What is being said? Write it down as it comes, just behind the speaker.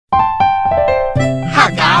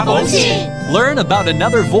风情 Learn about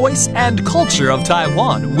another voice and culture of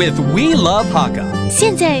Taiwan with We Love Hakka.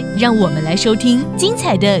 现在让我们来收听精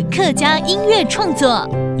彩的客家音乐创作。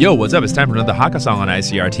Yo, what's up? It's time for another Hakka song on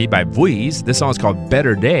ICRT by Vuize. This song is called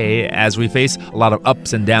Better Day. As we face a lot of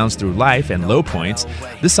ups and downs through life and low points,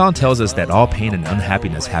 this song tells us that all pain and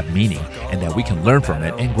unhappiness have meaning and that we can learn from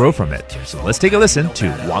it and grow from it. So let's take a listen to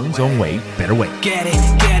Vuize王鍾惟 Better Way. Get it,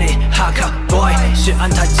 Hakka boy 是安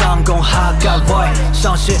泰张公 Hakka boy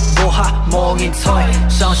上是无下无言菜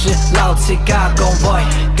上是老子加公 boy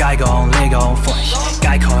该讲你讲 voice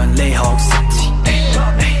该看你好神奇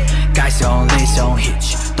该想你想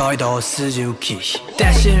hitch 待到死就 kiss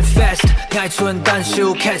Dashing fast 爱存单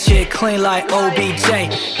手 catch it clean like OBJ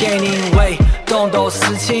给你way 动到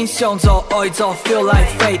事情想做爱做 feel like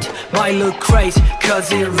fate might look crazy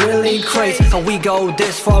cause it really crazy how we go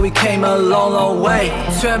this far we came a long way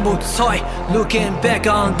全部错 looking back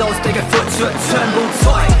on those take a foot 全部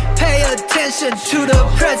错 Pay attention to the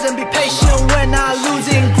present Be patient when not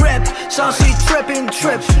losing grip 上是 tripping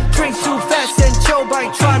trip Drink too fast and choke by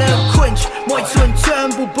trying to quench 每寸全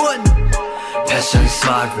部笨 Passion is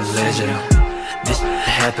my religion This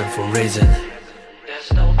happen for reason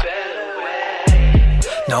There's no better way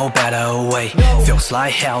No better way Feels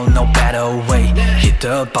like hell, no better way Hit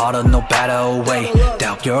the bottom, no better way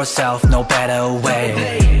Doubt yourself, no better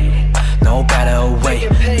way No better way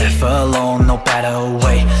Live alone, no better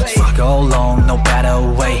way Struggle alone, no better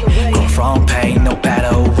way Grow from pain, no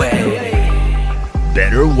better way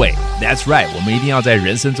Better way. That's right. 我们一定要在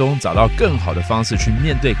人生中找到更好的方式去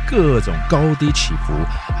面对各种高低起伏，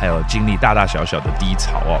还有经历大大小小的低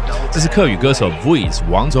潮哦。这是客语歌手 Vuize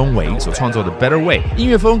王鍾惟所创作的 Better Way。音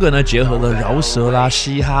乐风格呢，结合了饶舌啦、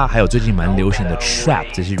嘻哈，还有最近蛮流行的 Trap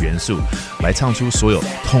这些元素，来唱出所有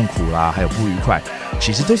痛苦啦，还有不愉快，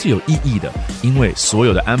其实都是有意义的，因为所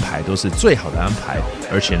有的安排都是最好的安排，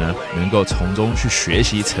而且呢，能够从中去学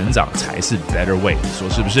习成长才是 Better Way。你说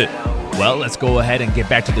是不是？Well, let's go ahead and get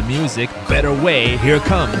back to the music. Better Way. Here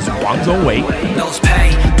comes 王鍾惟 Those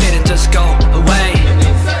pain didn't just go away.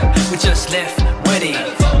 We just live with it.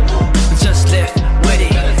 We just live with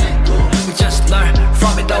it. We just learn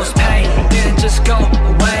from it. Those pain didn't just go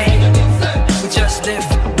away. We just live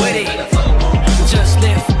with it. We just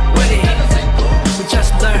live with it. We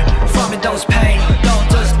just learn from it. Those pain don't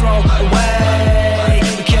just throw away.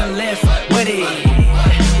 We can live with it.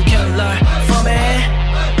 We can learn from it.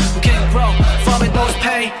 From it, those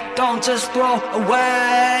pain don't just throw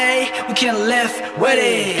away. We can live with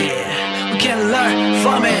it. We can learn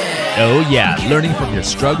from it. Oh yeah, learning from your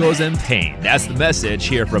struggles and pain. That's the message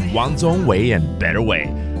here from 王鍾惟 and Better Way.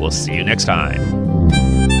 We'll see you next time.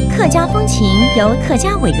 客家风情由客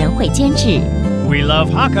家委员会监制。We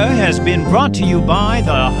Love Hakka has been brought to you by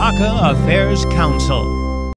the Hakka Affairs Council.